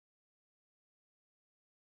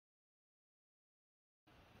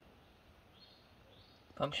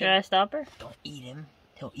Should I stop her? Don't eat him.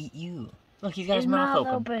 He'll eat you. Look, he's got his mouth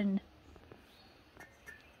open.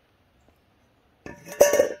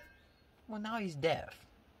 Well, now he's deaf.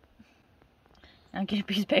 I'll get a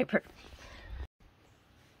piece of paper.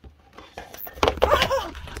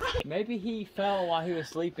 Maybe he fell while he was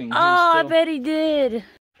sleeping. Oh, I bet he did.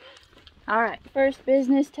 Alright, first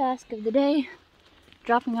business task of the day.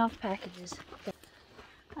 Dropping off packages.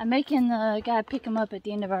 I'm making the guy pick them up at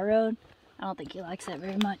the end of our road. I don't think he likes that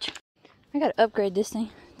very much. I gotta upgrade this thing.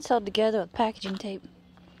 It's held together with packaging tape.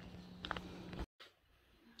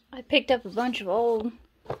 I picked up a bunch of old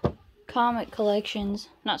comic collections,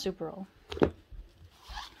 not super old,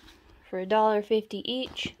 for $1.50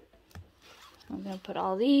 each. I'm gonna put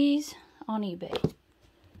all these on eBay.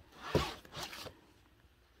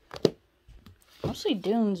 Mostly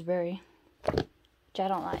Doonesbury, which I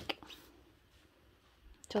don't like.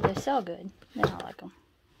 Until they sell good, then I like them.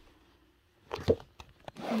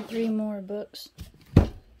 And 3 more books.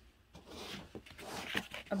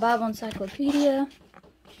 A Bible encyclopedia,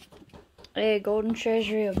 a golden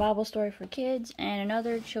treasury of Bible story for kids, and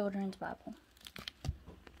another children's Bible.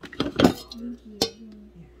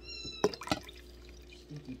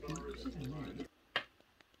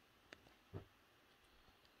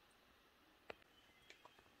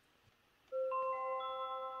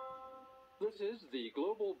 This is the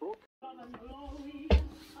Global Brook.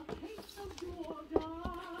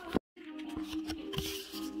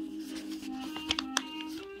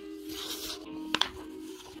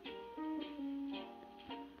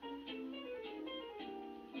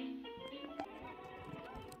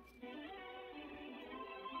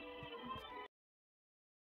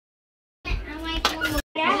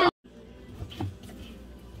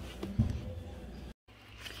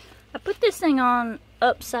 I put this thing on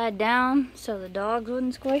upside down so the dogs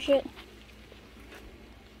wouldn't squish it.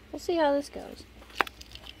 We'll see how this goes.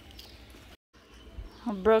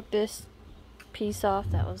 I broke this piece off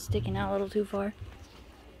that was sticking out a little too far.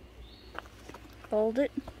 Fold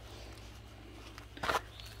it.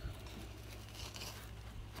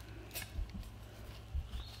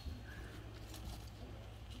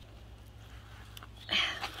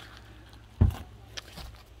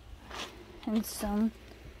 And some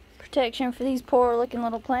protection for these poor looking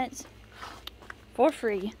little plants for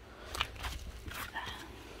free.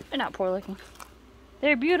 They're not poor looking.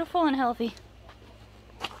 They're beautiful and healthy.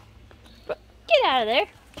 But get out of there.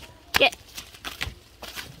 Get.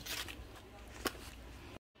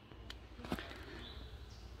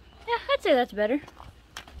 Yeah, I'd say that's better.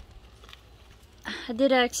 I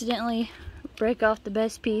did accidentally break off the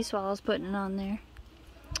best piece while I was putting it on there.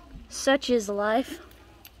 Such is life.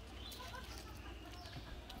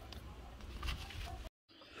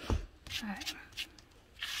 Alright.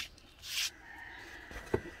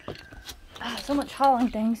 So much hauling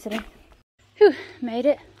things today. Whew, made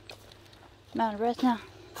it. I'm out of breath now.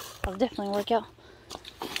 I'll definitely work out.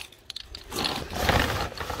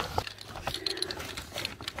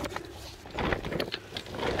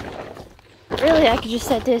 Really, I could just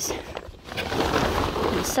set this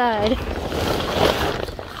on the side.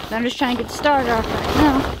 But I'm just trying to get the starter off right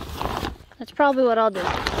now. That's probably what I'll do.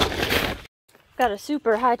 Got a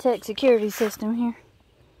super high-tech security system here.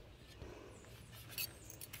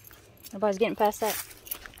 Nobody's getting past that.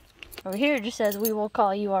 Over here it just says, "We will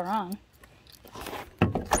call you are on."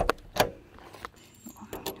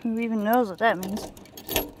 Who even knows what that means?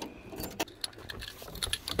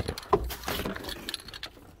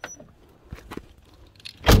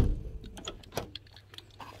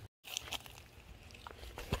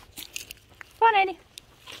 Come on, Eddie.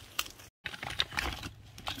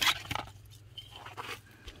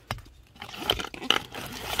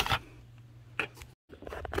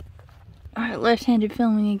 Alright, left-handed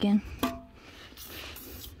filming again.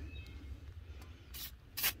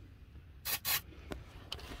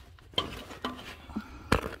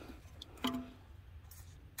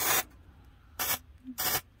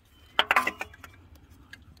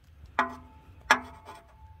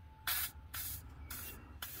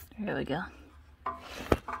 There we go.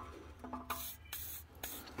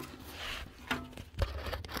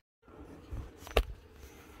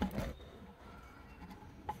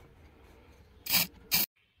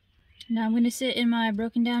 Now I'm going to sit in my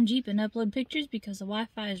broken down Jeep and upload pictures because the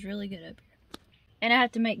Wi-Fi is really good up here. And I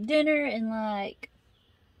have to make dinner in like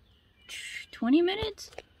 20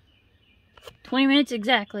 minutes? 20 minutes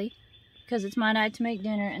exactly. Because it's my night to make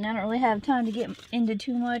dinner and I don't really have time to get into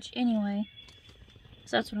too much anyway.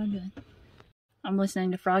 So that's what I'm doing. I'm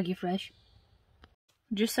listening to Froggy Fresh.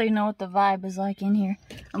 Just so you know what the vibe is like in here.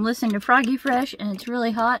 I'm listening to Froggy Fresh and it's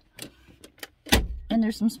really hot. And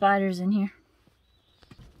there's some spiders in here.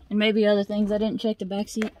 And maybe other things. I didn't check the back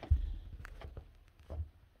seat.